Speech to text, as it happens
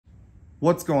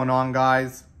What's going on,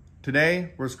 guys?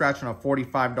 Today we're scratching a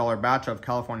 $45 batch of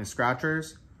California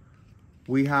scratchers.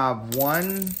 We have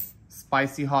one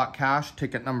spicy hot cash,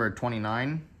 ticket number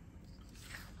 29,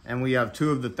 and we have two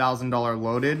of the $1,000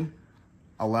 loaded,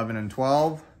 11 and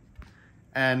 12.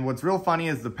 And what's real funny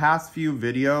is the past few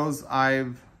videos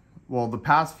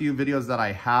that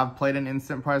I have played an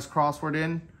instant prize crossword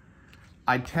in,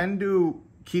 I tend to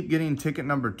keep getting ticket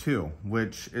number 2,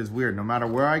 which is weird. No matter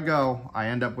where I go, I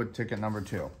end up with ticket number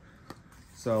 2.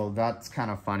 So that's kind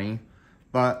of funny.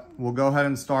 But we'll go ahead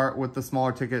and start with the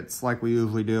smaller tickets like we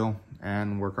usually do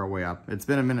and work our way up. It's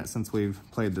been a minute since we've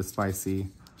played the spicy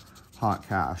hot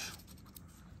cash.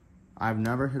 I've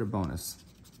never hit a bonus.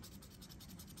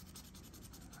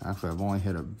 Actually, I've only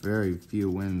hit a very few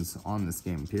wins on this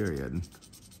game, period.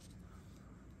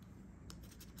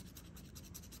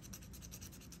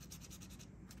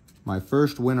 My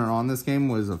first winner on this game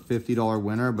was a $50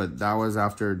 winner, but that was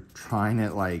after trying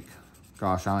it like,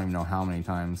 gosh, I don't even know how many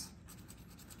times.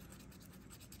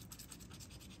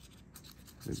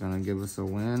 Is it gonna give us a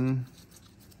win?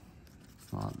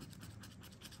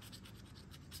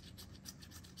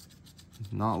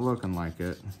 It's not looking like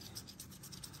it.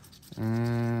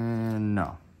 And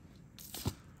no.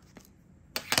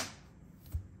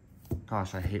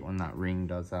 Gosh, I hate when that ring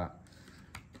does that.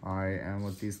 All right, and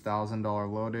with these $1,000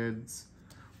 loadeds,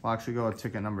 we'll actually go with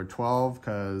ticket number 12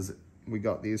 because we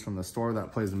got these from the store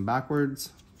that plays them backwards.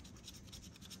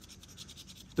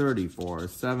 34,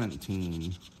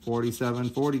 17, 47,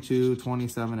 42,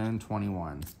 27, and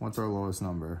 21. What's our lowest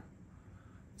number?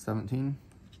 17?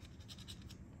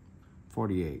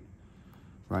 48,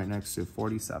 right next to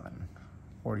 47.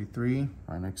 43,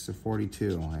 right next to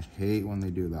 42. I hate when they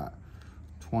do that.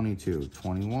 22,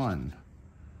 21.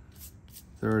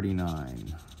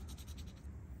 39,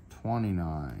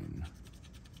 29,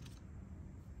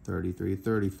 33,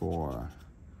 34,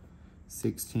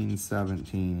 16,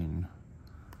 17,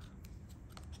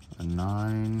 a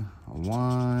 9, a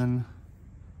 1,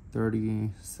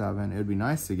 37. It would be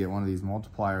nice to get one of these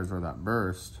multipliers or that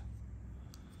burst.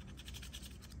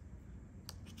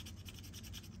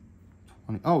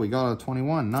 20, oh, we got a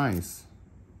 21, nice.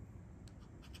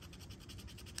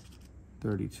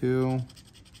 32.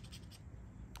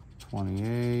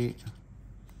 28,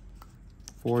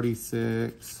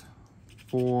 46,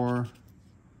 4,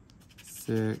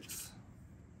 6,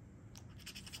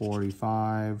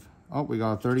 45. Oh, we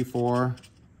got a 34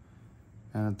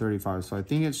 and a 35. So I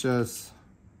think it's just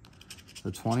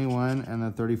the 21 and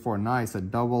the 34. Nice, a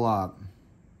double up.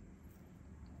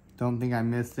 Don't think I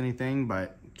missed anything,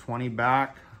 but 20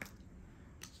 back,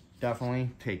 definitely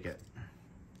take it.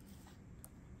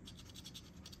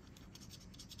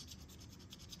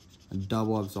 A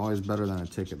double up's always better than a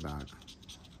ticket back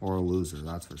or a loser,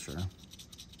 that's for sure.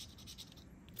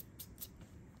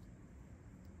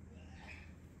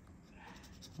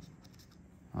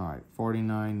 All right,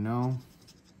 49, no.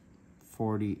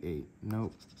 48,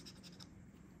 nope.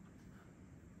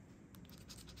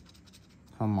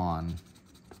 Come on.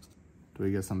 Do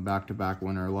we get some back-to-back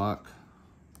winner luck?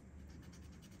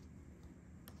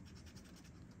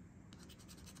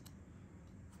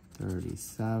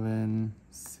 $37,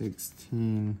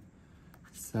 16,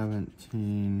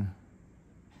 17,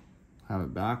 have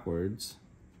it backwards,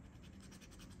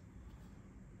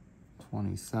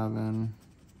 27,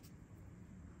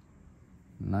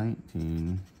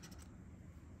 19,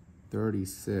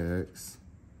 36,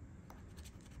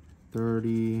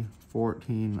 30,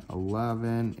 14,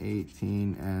 11,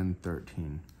 18, and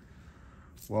 13.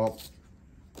 Well,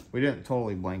 we didn't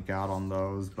totally blank out on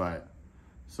those, but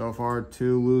so far,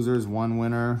 2 losers, 1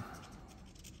 winner.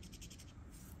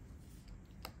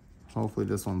 Hopefully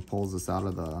this one pulls us out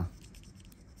of the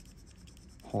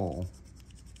hole.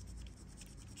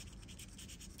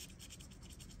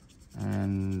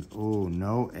 And, oh,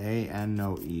 no A and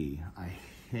no E. I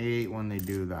hate when they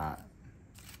do that.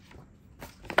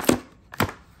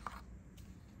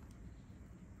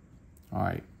 All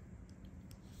right.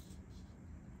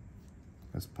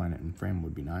 Guess playing it in frame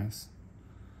would be nice.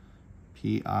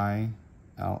 P-I-L-L-O,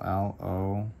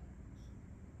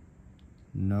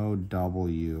 no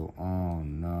W, oh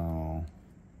no,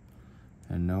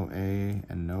 and no A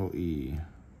and no E.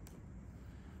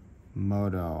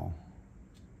 Moto,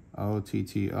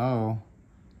 O-T-T-O,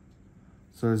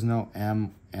 so there's no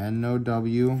M and no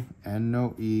W and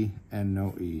no E and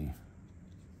no E.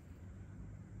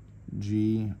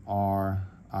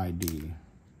 G-R-I-D.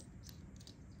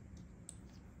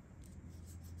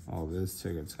 Oh, this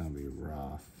ticket's gonna be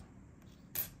rough.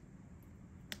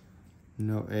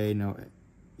 No A, no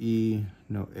E,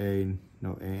 no A,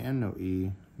 no A and no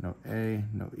E, no A,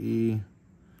 no E,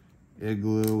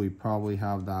 Igloo, we probably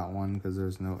have that one because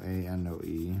there's no A and no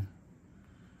E.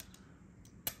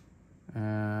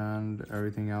 And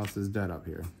everything else is dead up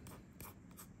here.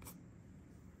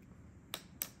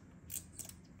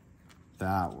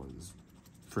 That was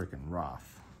freaking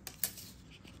rough.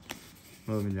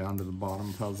 Moving down to the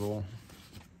bottom puzzle.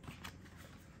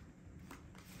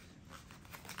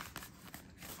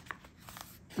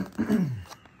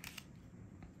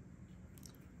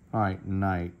 All right,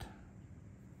 night.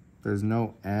 There's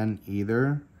no N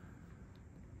either.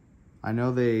 I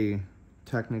know they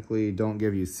technically don't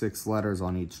give you 6 letters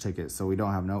on each ticket, so we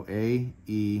don't have no A,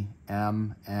 E,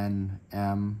 M, N,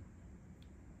 M,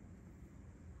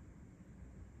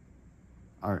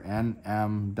 or N,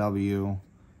 M, W.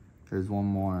 There's one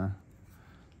more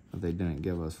that they didn't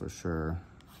give us for sure.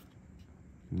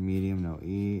 Medium, no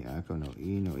E. Echo, no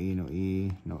E, no E, no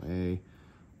E, no A.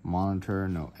 Monitor,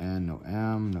 no N, no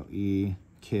M, no E.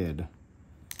 Kid.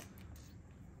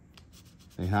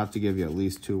 They have to give you at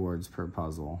least 2 words per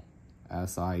puzzle.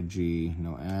 S-I-G,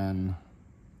 no N.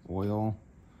 Oil.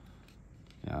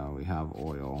 Yeah, we have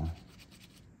oil.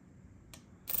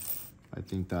 I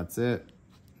think that's it.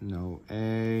 No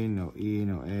A, no E,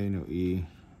 no A, no E.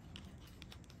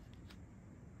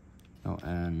 No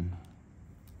N.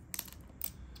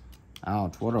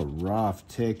 Ouch, what a rough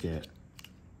ticket.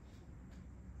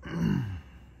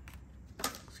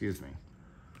 Excuse me.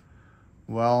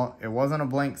 Well, it wasn't a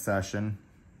blank session.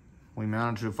 We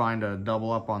managed to find a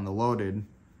double up on the loaded,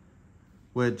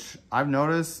 which I've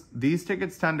noticed these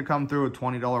tickets tend to come through with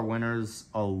 $20 winners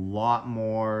a lot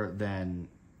more than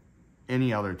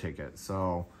any other ticket.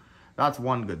 So that's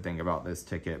one good thing about this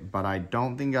ticket, but I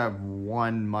don't think I've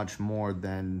won much more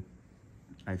than,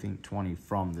 I think, 20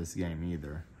 from this game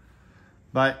either.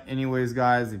 But anyways,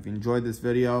 guys, if you enjoyed this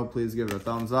video, please give it a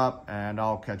thumbs up, and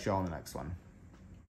I'll catch you all in the next one.